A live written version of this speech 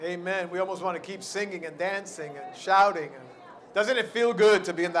Amen. We almost want to keep singing and dancing and shouting. And doesn't it feel good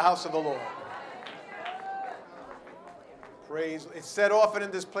to be in the house of the Lord? Praise. It's said often in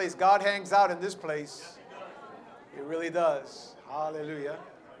this place, God hangs out in this place. He really does. Hallelujah.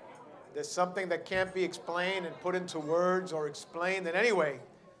 There's something that can't be explained and put into words or explained in any way.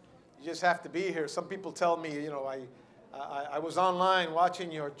 You just have to be here. Some people tell me, I was online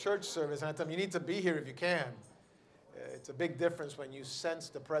watching your church service, and I tell them, you need to be here if you can. It's a big difference when you sense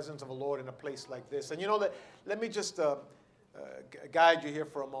the presence of the Lord in a place like this. And let me just guide you here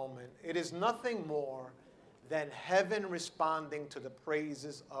for a moment. It is nothing more than heaven responding to the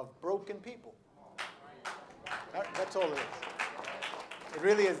praises of broken people. That's all it is. It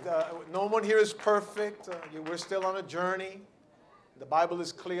really is. No one here is perfect. We're still on a journey. The Bible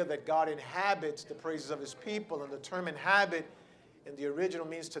is clear that God inhabits the praises of his people, and the term inhabit in the original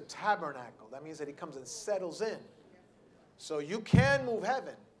means to tabernacle. That means that he comes and settles in. So you can move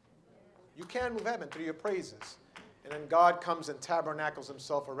heaven. You can move heaven through your praises. And then God comes and tabernacles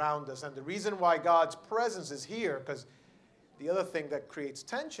himself around us. And the reason why God's presence is here, because the other thing that creates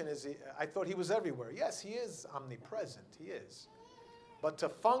tension is I thought he was everywhere. Yes, he is omnipresent. He is. But to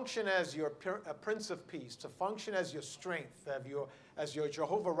function as your Prince of Peace, to function as your strength, as your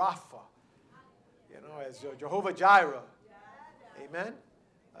Jehovah Rapha, as your Jehovah Jireh, amen,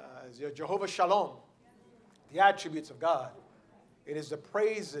 as your Jehovah Shalom, the attributes of God. It is the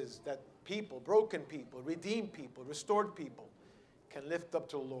praises that people, broken people, redeemed people, restored people can lift up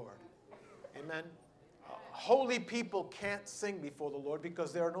to the Lord. Amen. Holy people can't sing before the Lord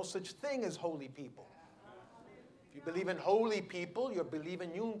because there are no such thing as holy people. If you believe in holy people, you believe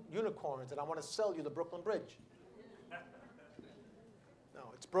in unicorns, and I want to sell you the Brooklyn Bridge. No,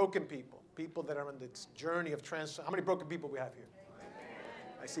 it's broken people, people that are on this journey of transformation. How many broken people we have here?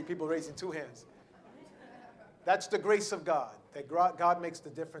 I see people raising 2 hands. That's the grace of God, that God makes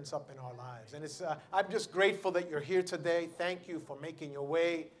the difference up in our lives. And I'm just grateful that you're here today. Thank you for making your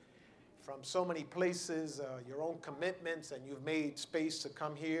way from so many places, your own commitments, and you've made space to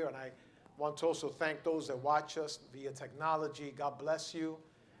come here. And I want to also thank those that watch us via technology. God bless you,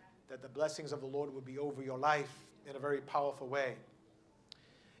 that the blessings of the Lord will be over your life in a very powerful way.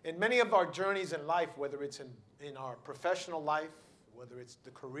 In many of our journeys in life, whether it's in our professional life, whether it's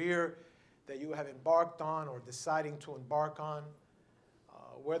the career that you have embarked on or deciding to embark on,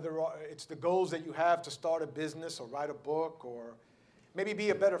 whether it's the goals that you have to start a business or write a book or maybe be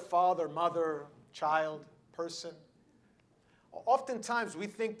a better father, mother, child, person. Oftentimes we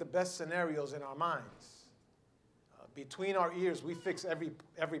think the best scenarios in our minds. Between our ears, we fix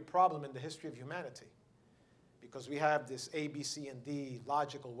every problem in the history of humanity because we have this A, B, C, and D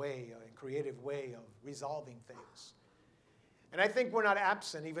logical way and creative way of resolving things. And I think we're not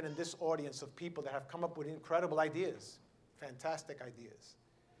absent, even in this audience, of people that have come up with incredible ideas, fantastic ideas.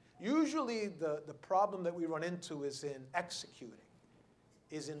 Usually the problem that we run into is in executing,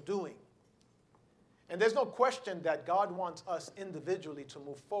 is in doing. And there's no question that God wants us individually to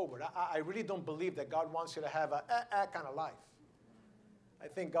move forward. I really don't believe that God wants you to have a kind of life. I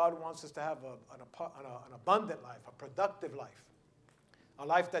think God wants us to have an abundant life, a productive life, a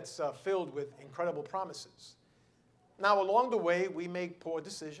life that's filled with incredible promises. Now, along the way, we make poor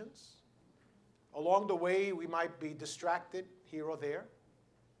decisions. Along the way, we might be distracted here or there.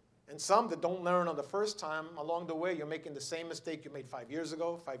 And some that don't learn on the first time, along the way, you're making the same mistake you made 5 years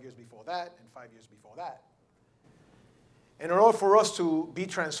ago, 5 years before that, and 5 years before that. And in order for us to be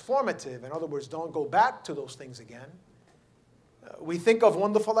transformative, in other words, don't go back to those things again, we think of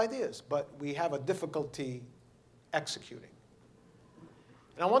wonderful ideas, but we have a difficulty executing.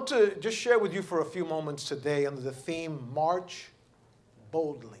 And I want to just share with you for a few moments today under the theme, March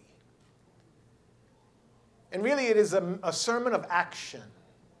Boldly. And really it is a sermon of action.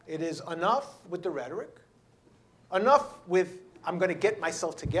 It is enough with the rhetoric, enough with, I'm going to get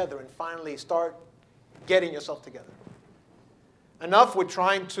myself together and finally start getting yourself together. Enough with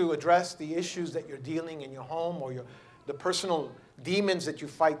trying to address the issues that you're dealing in your home or the personal demons that you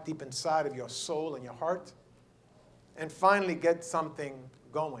fight deep inside of your soul and your heart. And finally get something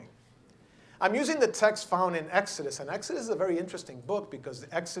going. I'm using the text found in Exodus, and Exodus is a very interesting book because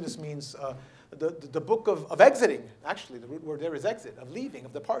Exodus means the book of exiting. Actually, the root word there is exit, of leaving,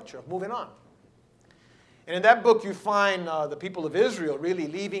 of departure, of moving on. And in that book, you find the people of Israel really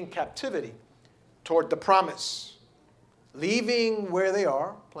leaving captivity toward the promise, leaving where they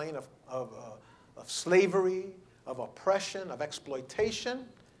are, plain of slavery, of oppression, of exploitation,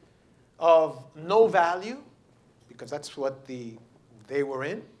 of no value, because that's what they were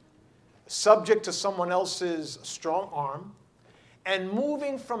in, subject to someone else's strong arm, and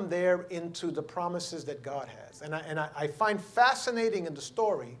moving from there into the promises that God has. And I find fascinating in the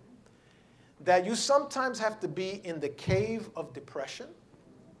story that you sometimes have to be in the cave of depression,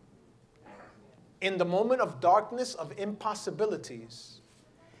 in the moment of darkness, of impossibilities.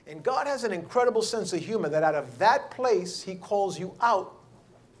 And God has an incredible sense of humor that out of that place, he calls you out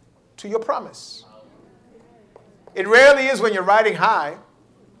to your promise. It rarely is when you're riding high,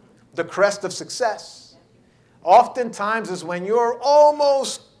 the crest of success. Oftentimes is when you're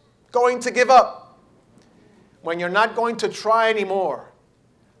almost going to give up, when you're not going to try anymore,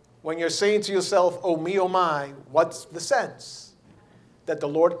 when you're saying to yourself, oh me, oh my, what's the sense? That the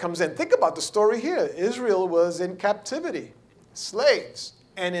Lord comes in. Think about the story here. Israel was in captivity, slaves.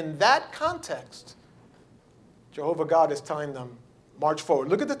 And in that context, Jehovah God is telling them, march forward.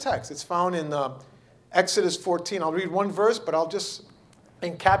 Look at the text. It's found in Exodus 14. I'll read one verse, but I'll just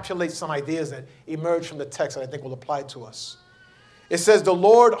encapsulate some ideas that emerge from the text that I think will apply to us. It says, the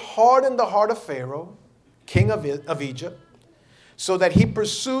Lord hardened the heart of Pharaoh, king of Egypt, so that he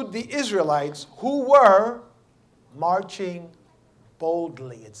pursued the Israelites who were marching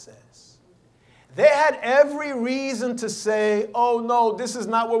boldly, it says. They had every reason to say, oh no, this is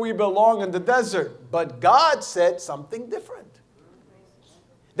not where we belong in the desert. But God said something different.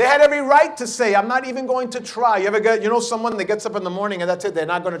 They had every right to say, I'm not even going to try. You ever get, someone that gets up in the morning and that's it, they're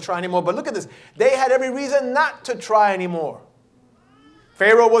not going to try anymore. But look at this. They had every reason not to try anymore.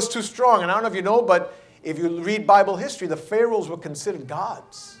 Pharaoh was too strong. And I don't know if you know, but if you read Bible history, the pharaohs were considered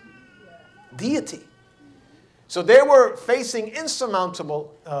gods, deity. So they were facing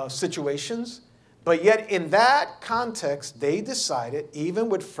insurmountable situations. But yet in that context, they decided, even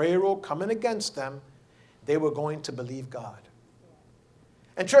with Pharaoh coming against them, they were going to believe God.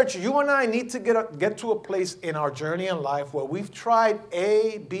 And church, you and I need to get to a place in our journey in life where we've tried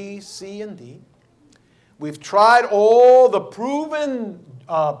A, B, C, and D. We've tried all the proven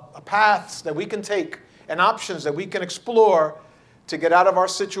paths that we can take and options that we can explore to get out of our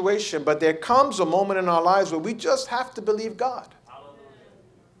situation. But there comes a moment in our lives where we just have to believe God.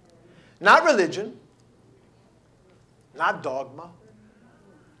 Not religion, not dogma,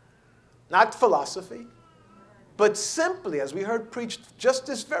 not philosophy, but simply, as we heard preached just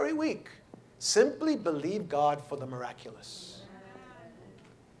this very week, simply believe God for the miraculous.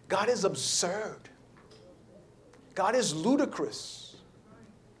 God is absurd. God is ludicrous.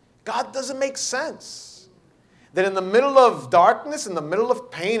 God doesn't make sense. That in the middle of darkness, in the middle of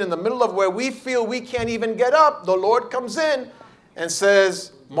pain, in the middle of where we feel we can't even get up, the Lord comes in and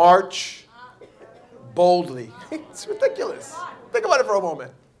says, march boldly. It's ridiculous. Think about it for a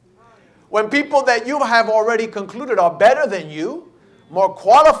moment. When people that you have already concluded are better than you, more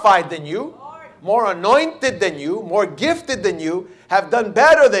qualified than you, more anointed than you, more gifted than you, have done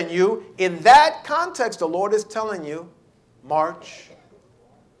better than you, in that context, the Lord is telling you, march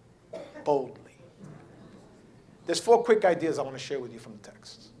boldly. There's 4 quick ideas I want to share with you from the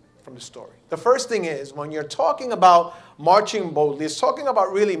text, from the story. The first thing is, when you're talking about marching boldly, it's talking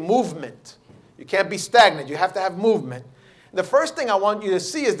about really movement. You can't be stagnant. You have to have movement. The first thing I want you to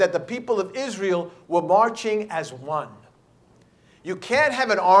see is that the people of Israel were marching as one. You can't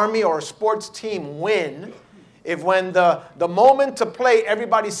have an army or a sports team win if when the moment to play,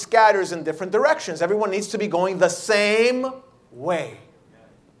 everybody scatters in different directions. Everyone needs to be going the same way.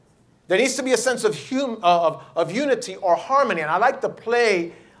 There needs to be a sense of unity or harmony. And I like to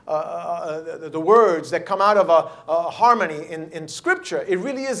play the words that come out of a harmony in Scripture. It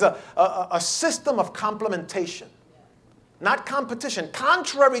really is a system of complementation, not competition,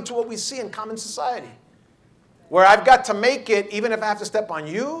 contrary to what we see in common society, where I've got to make it even if I have to step on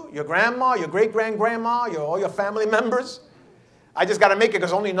you, your grandma, your great-grandgrandma, all your family members. I just got to make it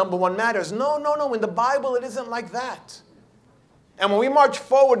because only number one matters. No. In the Bible, it isn't like that. And when we march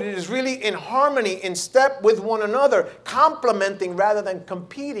forward, it is really in harmony, in step with one another, complementing rather than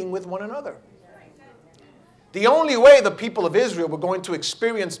competing with one another. The only way the people of Israel were going to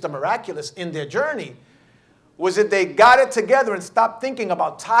experience the miraculous in their journey was that they got it together and stopped thinking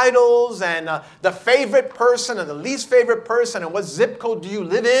about titles and the favorite person and the least favorite person and what zip code do you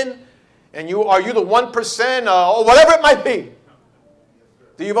live in, and are you the 1% or whatever it might be.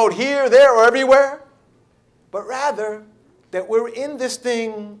 Do you vote here, there, or everywhere? But rather that we're in this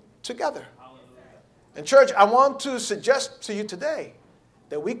thing together. And church, I want to suggest to you today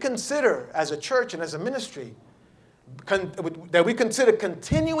that we consider as a church and as a ministry, that we consider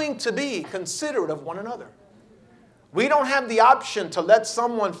continuing to be considerate of one another. We don't have the option to let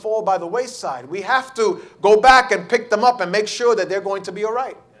someone fall by the wayside. We have to go back and pick them up and make sure that they're going to be all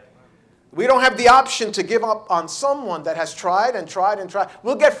right. We don't have the option to give up on someone that has tried and tried and tried.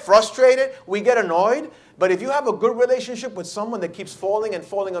 We'll get frustrated. We get annoyed. But if you have a good relationship with someone that keeps falling and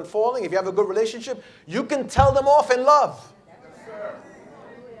falling and falling, if you have a good relationship, you can tell them off in love.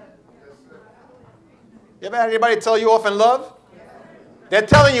 You ever had anybody tell you off in love? They're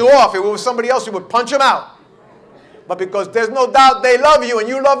telling you off. If it was somebody else, you would punch them out. But because there's no doubt they love you and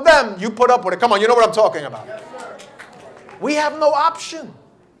you love them, you put up with it. Come on, you know what I'm talking about. We have no option.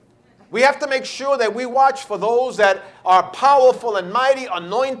 We have to make sure that we watch for those that are powerful and mighty,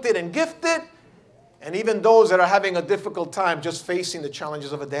 anointed and gifted, and even those that are having a difficult time just facing the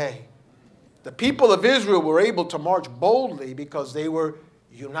challenges of a day. The people of Israel were able to march boldly because they were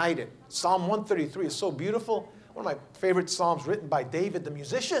united. Psalm 133 is so beautiful. One of my favorite psalms written by David, the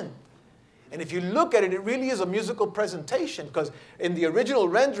musician. And if you look at it, it really is a musical presentation, because in the original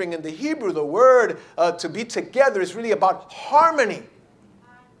rendering in the Hebrew, the word to be together is really about harmony.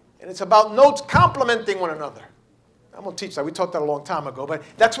 And it's about notes complementing one another. I'm going to teach that. We taught that a long time ago, but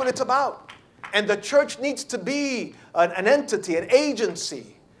that's what it's about. And the church needs to be an entity, an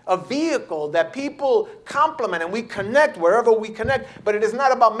agency, a vehicle that people complement and we connect wherever we connect. But it is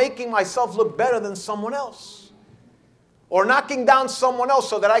not about making myself look better than someone else or knocking down someone else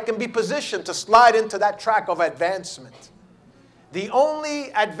so that I can be positioned to slide into that track of advancement. The only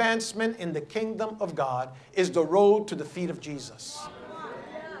advancement in the kingdom of God is the road to the feet of Jesus.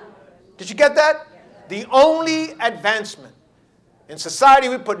 Did you get that? The only advancement. In society,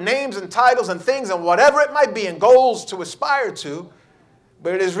 we put names and titles and things and whatever it might be and goals to aspire to,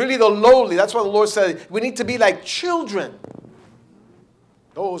 but it is really the lowly. That's why the Lord said we need to be like children.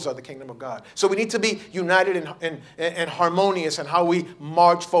 Those are the kingdom of God. So we need to be united and harmonious in how we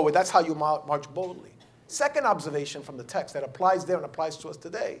march forward. That's how you march boldly. Second observation from the text that applies there and applies to us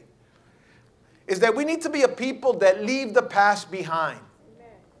today is that we need to be a people that leave the past behind.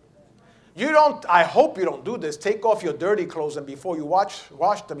 I hope you don't do this. Take off your dirty clothes and before you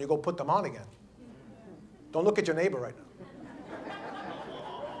wash them, you go put them on again. Don't look at your neighbor right now.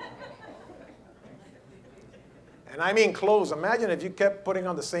 And I mean clothes. Imagine if you kept putting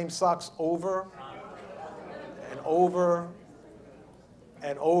on the same socks over and over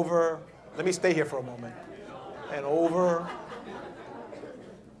and over. Let me stay here for a moment. And over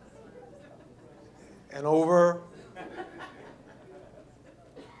and over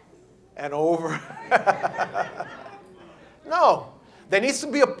and over. No. There needs to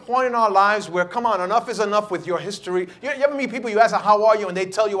be a point in our lives where, come on, enough is enough with your history. You ever meet people, you ask them, how are you? And they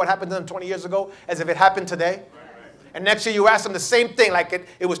tell you what happened to them 20 years ago as if it happened today. And next year you ask them the same thing like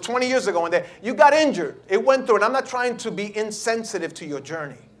it was 20 years ago. And you got injured. It went through. And I'm not trying to be insensitive to your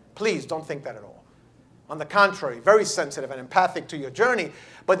journey. Please don't think that at all. On the contrary, very sensitive and empathic to your journey.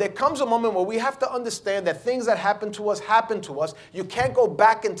 But there comes a moment where we have to understand that things that happen to us. You can't go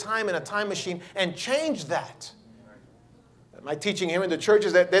back in time in a time machine and change that. My teaching here in the church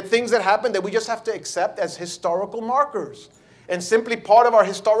is that there are things that happen that we just have to accept as historical markers and simply part of our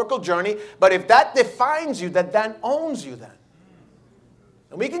historical journey. But if that defines you, that owns you then.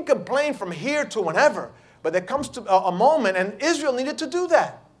 And we can complain from here to whenever, but there comes to a moment, and Israel needed to do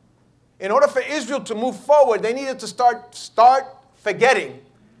that. In order for Israel to move forward, they needed to start forgetting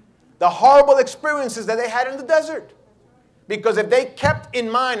the horrible experiences that they had in the desert. Because if they kept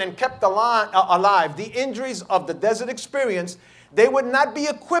in mind and kept alive the injuries of the desert experience, they would not be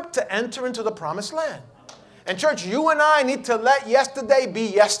equipped to enter into the promised land. And church, you and I need to let yesterday be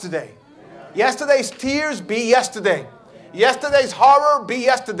yesterday. Yesterday's tears be yesterday. Yesterday's horror be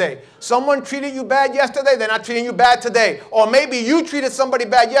yesterday. Someone treated you bad yesterday, they're not treating you bad today. Or maybe you treated somebody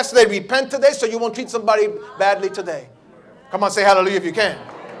bad yesterday, repent today so you won't treat somebody badly today. Come on, say hallelujah if you can.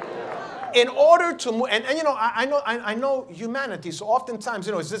 In order to move, and you know, I know humanity, so oftentimes,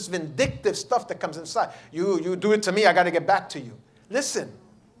 you know, it's this vindictive stuff that comes inside. You do it to me, I got to get back to you. Listen,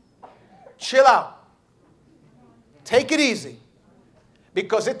 chill out. Take it easy.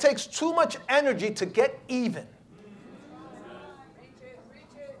 Because it takes too much energy to get even.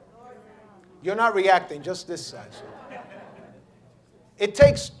 You're not reacting, just this size. It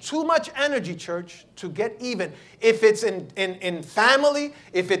takes too much energy, church, to get even. If it's in family,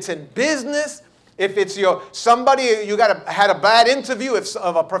 if it's in business, if it's somebody you had a bad interview, if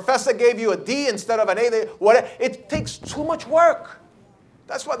a professor gave you a D instead of an A, whatever, it takes too much work.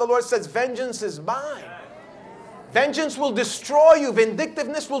 That's why the Lord says, vengeance is mine. Vengeance will destroy you.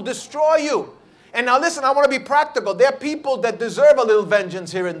 Vindictiveness will destroy you. And now listen, I want to be practical. There are people that deserve a little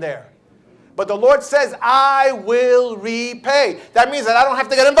vengeance here and there. But the Lord says, I will repay. That means that I don't have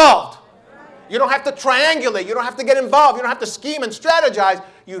to get involved. You don't have to triangulate. You don't have to get involved. You don't have to scheme and strategize.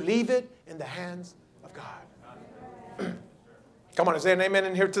 You leave it in the hands of God. Come on, is there an amen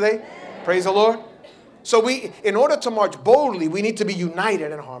in here today? Praise the Lord. So in order to march boldly, we need to be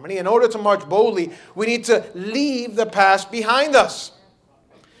united in harmony. In order to march boldly, we need to leave the past behind us.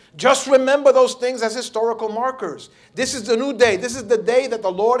 Just remember those things as historical markers. This is the new day. This is the day that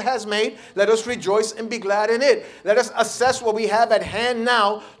the Lord has made. Let us rejoice and be glad in it. Let us assess what we have at hand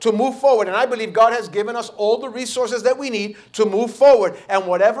now to move forward. And I believe God has given us all the resources that we need to move forward. And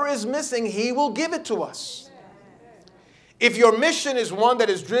whatever is missing, He will give it to us. If your mission is one that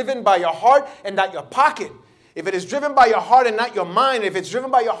is driven by your heart and not your pocket, if it is driven by your heart and not your mind, if it's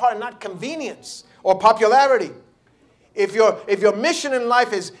driven by your heart and not convenience or popularity, if your mission in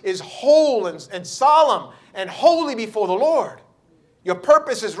life is whole and solemn and holy before the Lord, your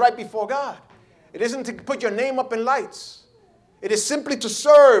purpose is right before God. It isn't to put your name up in lights. It is simply to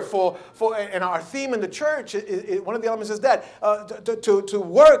serve and our theme in the church, one of the elements is that, to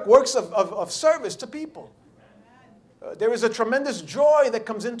works of service to people. There is a tremendous joy that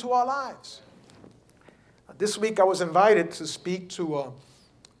comes into our lives. This week I was invited to speak to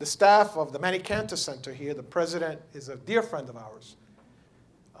the staff of the Manny Cantor Center here. The president is a dear friend of ours,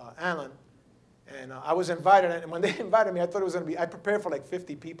 Alan. And I was invited, and when they invited me, I thought it was going to be, I prepared for like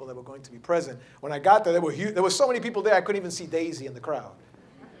 50 people that were going to be present. When I got there, there were so many people there, I couldn't even see Daisy in the crowd.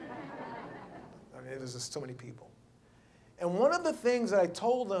 I mean, it was just so many people. And one of the things that I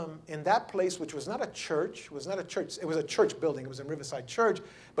told them in that place, which was not a church, it was a church building, it was in Riverside Church,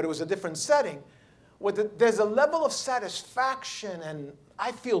 but it was a different setting, there's a level of satisfaction and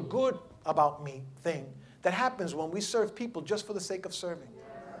I feel good about me thing that happens when we serve people just for the sake of serving.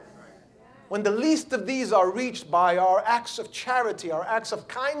 When the least of these are reached by our acts of charity, our acts of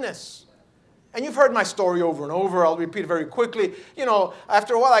kindness. And you've heard my story over and over. I'll repeat it very quickly. You know,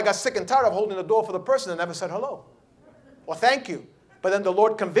 after a while I got sick and tired of holding the door for the person and never said hello. Well, thank you. But then the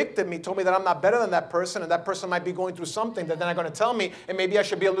Lord convicted me, told me that I'm not better than that person, and that person might be going through something that then they're going to tell me, and maybe I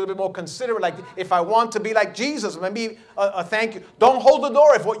should be a little bit more considerate. Like, if I want to be like Jesus, maybe a thank you. Don't hold the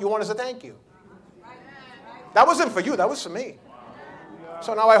door if what you want is a thank you. That wasn't for you. That was for me.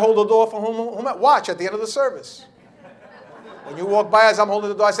 So now I hold the door for whom I watch at the end of the service. When you walk by as I'm holding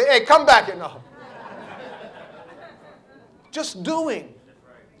the door, I say, hey, come back. No. Just doing.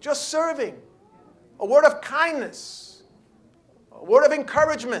 Just serving. A word of kindness. A word of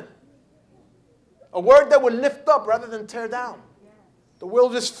encouragement. A word that would lift up rather than tear down. The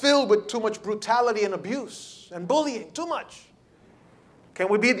world is filled with too much brutality and abuse and bullying. Too much. Can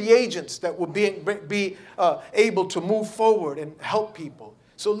we be the agents that will be able to move forward and help people?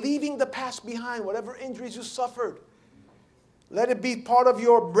 So leaving the past behind, whatever injuries you suffered, let it be part of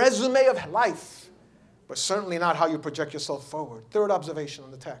your resume of life, but certainly not how you project yourself forward. Third observation on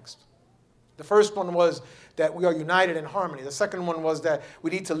the text. The first one was that we are united in harmony. The second one was that we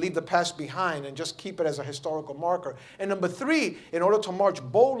need to leave the past behind and just keep it as a historical marker. And number three, in order to march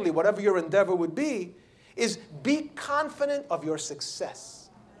boldly, whatever your endeavor would be, is be confident of your success.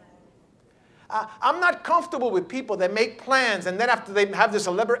 I'm not comfortable with people that make plans and then after they have this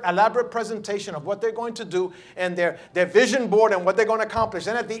elaborate presentation of what they're going to do and their vision board and what they're going to accomplish.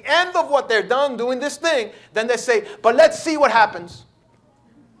 And at the end of what they're done doing this thing, then they say, but let's see what happens.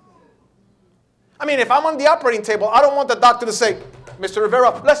 I mean, if I'm on the operating table, I don't want the doctor to say, Mr.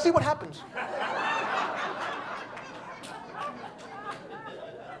 Rivera, let's see what happens.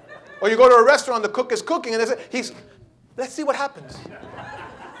 Or you go to a restaurant, the cook is cooking, and they say, let's see what happens.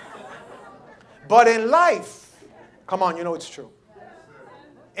 But in life, come on, you know it's true.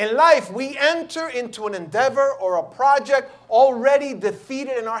 In life, we enter into an endeavor or a project already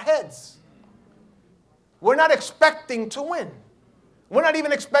defeated in our heads. We're not expecting to win. We're not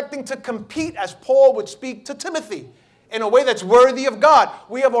even expecting to compete, as Paul would speak to Timothy, in a way that's worthy of God.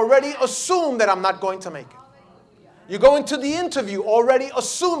 We have already assumed that I'm not going to make it. You go into the interview already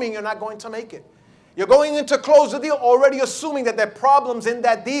assuming you're not going to make it. You're going in to close the deal already assuming that there are problems in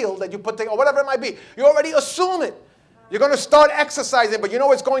that deal that you put together, or whatever it might be. You already assume it. You're going to start exercising, but you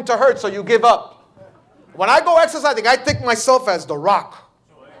know it's going to hurt, so you give up. When I go exercising, I think myself as the Rock.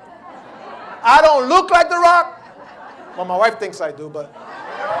 I don't look like the Rock. Well, my wife thinks I do, but...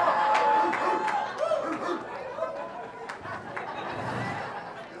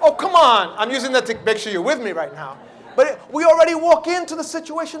 Oh, come on. I'm using that to make sure you're with me right now. But we already walk into the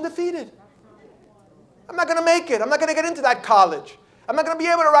situation defeated. I'm not going to make it. I'm not going to get into that college. I'm not going to be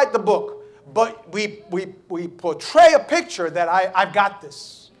able to write the book. But we portray a picture that I've got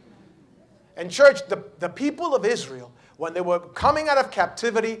this. And church, the people of Israel, when they were coming out of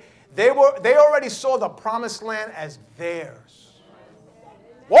captivity, they already saw the promised land as theirs.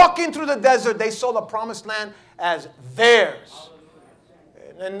 Walking through the desert, they saw the promised land as theirs.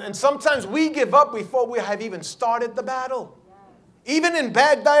 And sometimes we give up before we have even started the battle. Even in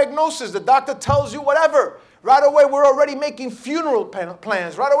bad diagnosis, the doctor tells you whatever. Right away, we're already making funeral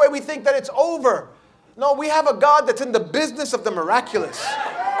plans. Right away, we think that it's over. No, we have a God that's in the business of the miraculous.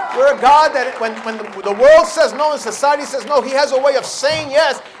 We're a God that when the world says no and society says no, He has a way of saying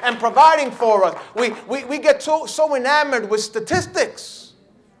yes and providing for us. We get so enamored with statistics.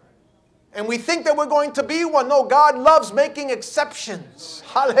 And we think that we're going to be one. No, God loves making exceptions.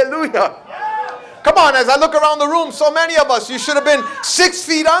 Hallelujah. Come on, as I look around the room, so many of us, you should have been 6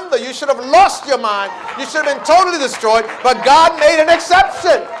 feet under. You should have lost your mind. You should have been totally destroyed. But God made an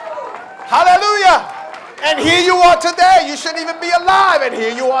exception. Hallelujah. And here you are today. You shouldn't even be alive. And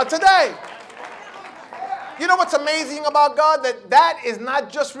here you are today. You know what's amazing about God? That is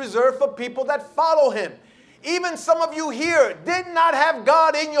not just reserved for people that follow Him. Even some of you here did not have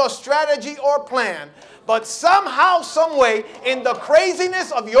God in your strategy or plan. But somehow, some way, in the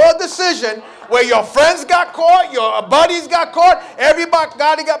craziness of your decision, where your friends got caught, your buddies got caught,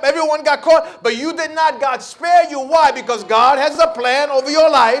 everyone got caught, but you did not, God spare you. Why? Because God has a plan over your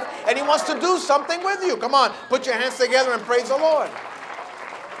life, and He wants to do something with you. Come on, put your hands together and praise the Lord.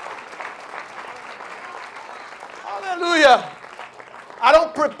 Hallelujah. I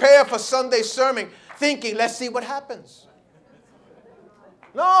don't prepare for Sunday sermon thinking, let's see what happens.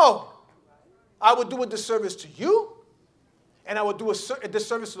 No. I would do a disservice to you, and I would do a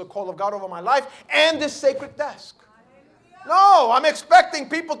disservice to the call of God over my life and this sacred desk. No, I'm expecting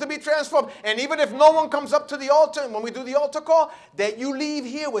people to be transformed. And even if no one comes up to the altar, and when we do the altar call, that you leave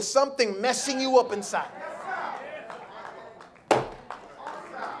here with something messing you up inside.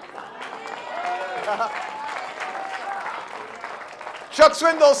 Chuck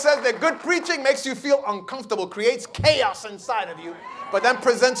Swindoll says that good preaching makes you feel uncomfortable, creates chaos inside of you, but then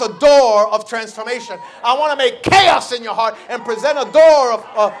presents a door of transformation. I want to make chaos in your heart and present a door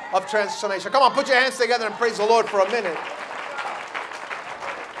of transformation. Come on, put your hands together and praise the Lord for a minute.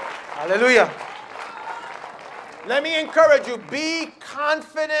 Hallelujah. Let me encourage you, be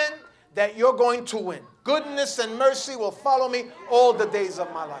confident that you're going to win. Goodness and mercy will follow me all the days of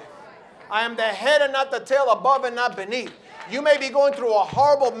my life. I am the head and not the tail, above and not beneath. You may be going through a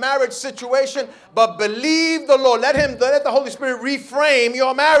horrible marriage situation, but believe the Lord. Let the Holy Spirit reframe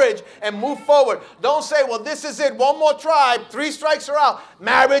your marriage and move forward. Don't say, well, this is it. One more try. 3 strikes are out.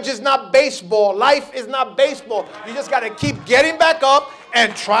 Marriage is not baseball. Life is not baseball. You just got to keep getting back up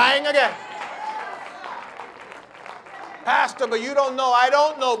and trying again. Pastor, but you don't know. I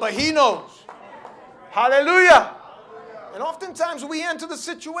don't know, but He knows. Hallelujah. And oftentimes we enter the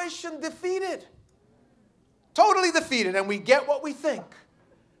situation defeated. Totally defeated, and we get what we think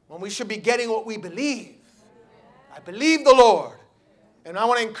when we should be getting what we believe. I believe the Lord. And I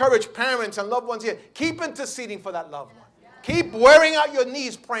want to encourage parents and loved ones here. Keep interceding for that loved one. Keep wearing out your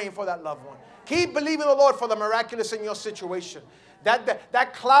knees praying for that loved one. Keep believing the Lord for the miraculous in your situation.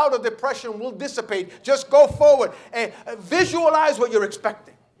 That cloud of depression will dissipate. Just go forward and visualize what you're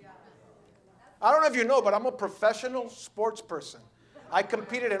expecting. I don't know if you know, but I'm a professional sports person. I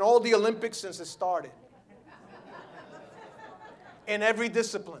competed in all the Olympics since it started. In every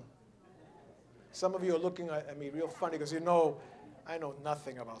discipline. Some of you are looking at me real funny because I know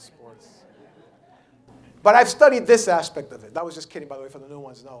nothing about sports. But I've studied this aspect of it. That was just kidding, by the way, for the new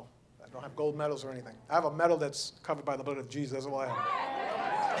ones. No, I don't have gold medals or anything. I have a medal that's covered by the blood of Jesus. That's all I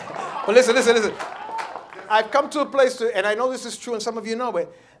have. But listen. I've come to a place, and I know this is true, and some of you know it,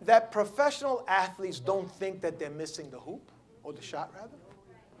 that professional athletes don't think that they're missing the hoop, or the shot, rather.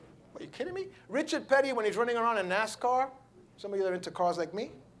 Are you kidding me? Richard Petty, when he's running around in NASCAR, some of you that are into cars like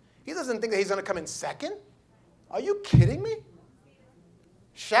me, he doesn't think that he's going to come in second. Are you kidding me?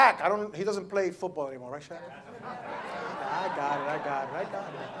 Shaq, he doesn't play football anymore, right, Shaq? I got it.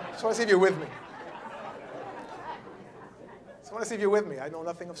 Just want to see if you're with me. I know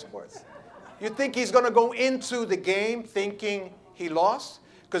nothing of sports. You think he's going to go into the game thinking he lost?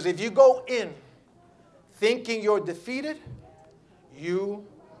 Because if you go in thinking you're defeated, you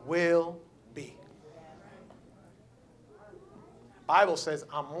will be. Bible says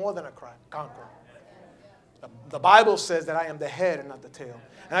I'm more than a conqueror. The Bible says that I am the head and not the tail.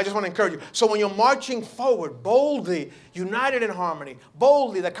 And I just want to encourage you. So when you're marching forward, boldly, united in harmony,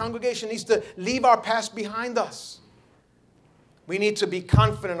 boldly, the congregation needs to leave our past behind us. We need to be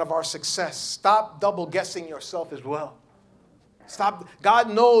confident of our success. Stop double guessing yourself as well.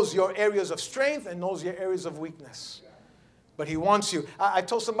 God knows your areas of strength and knows your areas of weakness. But He wants you. I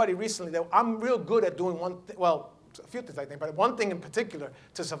told somebody recently that I'm real good at doing one thing. Well, a few things I think, but one thing in particular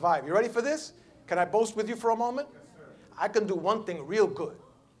to survive. You ready for this? Can I boast with you for a moment? Yes, sir. I can do one thing real good.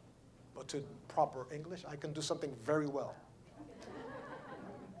 But to proper English, I can do something very well.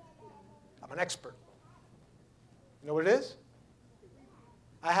 I'm an expert. You know what it is?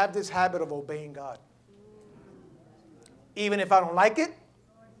 I have this habit of obeying God. Even if I don't like it,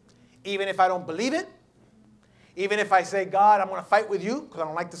 even if I don't believe it, even if I say, God, I'm going to fight with you because I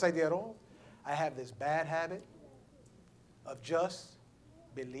don't like this idea at all, I have this bad habit of just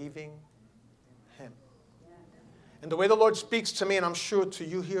believing Him. And the way the Lord speaks to me, and I'm sure to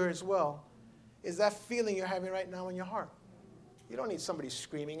you here as well, is that feeling you're having right now in your heart. You don't need somebody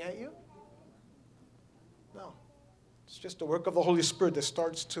screaming at you. No. It's just the work of the Holy Spirit that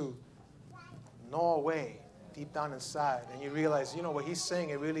starts to gnaw away deep down inside. And you realize, you know, what He's saying,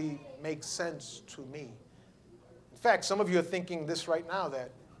 it really makes sense to me. In fact, some of you are thinking this right now,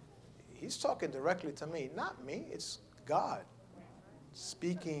 that He's talking directly to me. Not me. It's God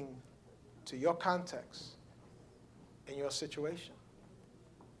speaking to your context and your situation.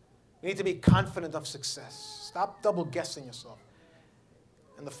 You need to be confident of success. Stop double guessing yourself.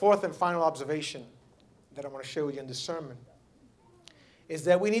 And the fourth and final observation that I want to share with you in this sermon is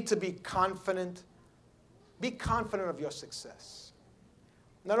that we need to be confident. Be confident of your success.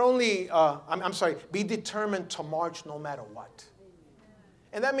 Not only, be determined to march no matter what.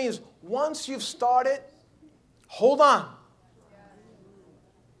 And that means once you've started, hold on.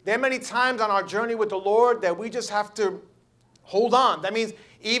 There are many times on our journey with the Lord that we just have to hold on. That means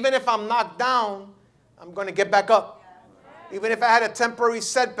even if I'm knocked down, I'm going to get back up. Even if I had a temporary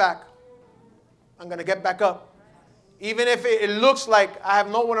setback, I'm going to get back up. Even if it looks like I have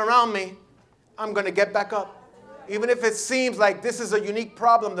no one around me, I'm going to get back up. Even if it seems like this is a unique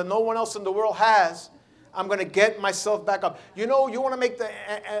problem that no one else in the world has, I'm going to get myself back up. You know, you want to make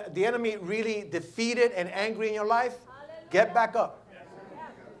the enemy really defeated and angry in your life? Get back up.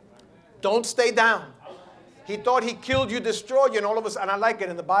 Don't stay down. He thought he killed you, destroyed you, and all of us. And I like it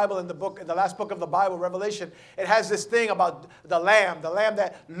in the Bible, in the last book of the Bible, Revelation. It has this thing about the lamb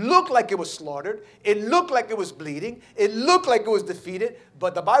that looked like it was slaughtered. It looked like it was bleeding. It looked like it was defeated.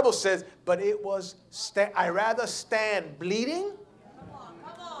 But the Bible says, but it was. I rather stand bleeding,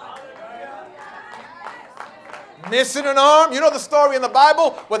 missing an arm. You know the story in the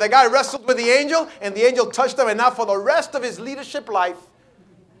Bible where the guy wrestled with the angel, and the angel touched him, and now for the rest of his leadership life,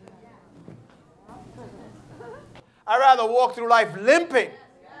 I'd rather walk through life limping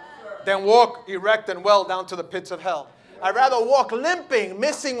than walk erect and well down to the pits of hell. I'd rather walk limping,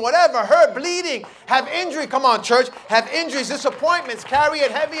 missing whatever, hurt, bleeding, have injury. Come on, church. Have injuries, disappointments, carry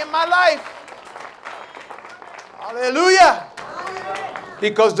it heavy in my life. Hallelujah.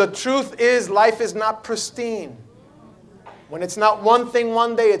 Because the truth is, life is not pristine. When it's not one thing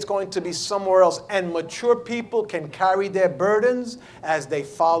one day, it's going to be somewhere else. And mature people can carry their burdens as they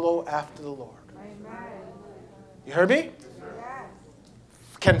follow after the Lord. You heard me?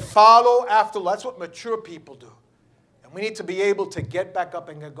 Can follow after. That's what mature people do. And we need to be able to get back up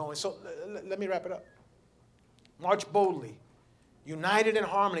and get going. So let me wrap it up. March boldly. United in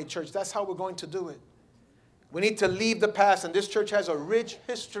harmony, church. That's how we're going to do it. We need to leave the past. And this church has a rich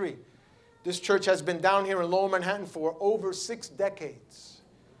history. This church has been down here in Lower Manhattan for over 6 decades.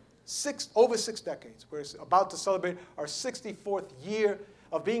 Over 6 decades. We're about to celebrate our 64th year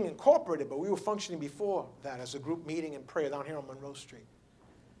of being incorporated, but we were functioning before that as a group meeting and prayer down here on Monroe Street.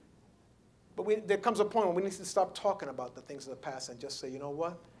 But there comes a point when we need to stop talking about the things of the past and just say, you know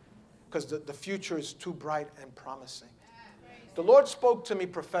what? Because the future is too bright and promising. The Lord spoke to me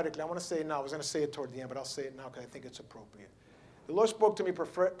prophetically. I want to say it now. I was going to say it toward the end, but I'll say it now because I think it's appropriate. The Lord spoke to me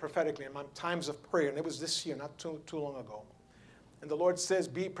prophetically in my times of prayer, and it was this year, not too long ago. And the Lord says,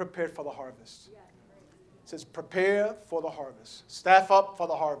 be prepared for the harvest. It says, prepare for the harvest. Staff up for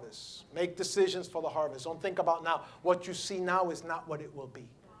the harvest. Make decisions for the harvest. Don't think about now. What you see now is not what it will be.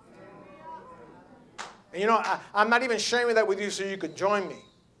 And you know, I'm not even sharing that with you so you could join me.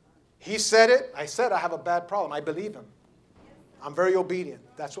 He said it. I said I have a bad problem. I believe him. I'm very obedient.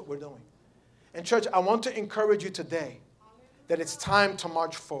 That's what we're doing. And church, I want to encourage you today that it's time to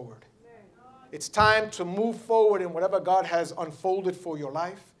march forward. It's time to move forward in whatever God has unfolded for your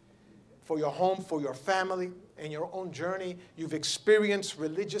life, for your home, for your family, and your own journey. You've experienced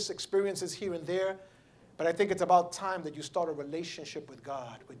religious experiences here and there, but I think it's about time that you start a relationship with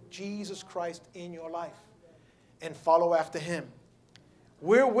God, with Jesus Christ in your life, and follow after Him.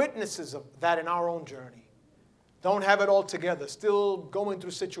 We're witnesses of that in our own journey. Don't have it all together, still going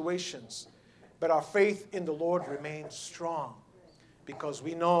through situations, but our faith in the Lord remains strong because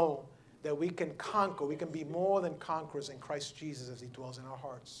we know that we can conquer, we can be more than conquerors in Christ Jesus as He dwells in our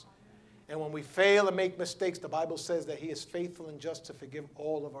hearts. And when we fail and make mistakes, the Bible says that He is faithful and just to forgive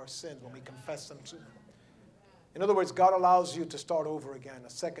all of our sins when we confess them to Him. In other words, God allows you to start over again, a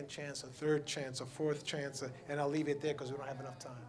second chance, a third chance, a fourth chance, and I'll leave it there because we don't have enough time.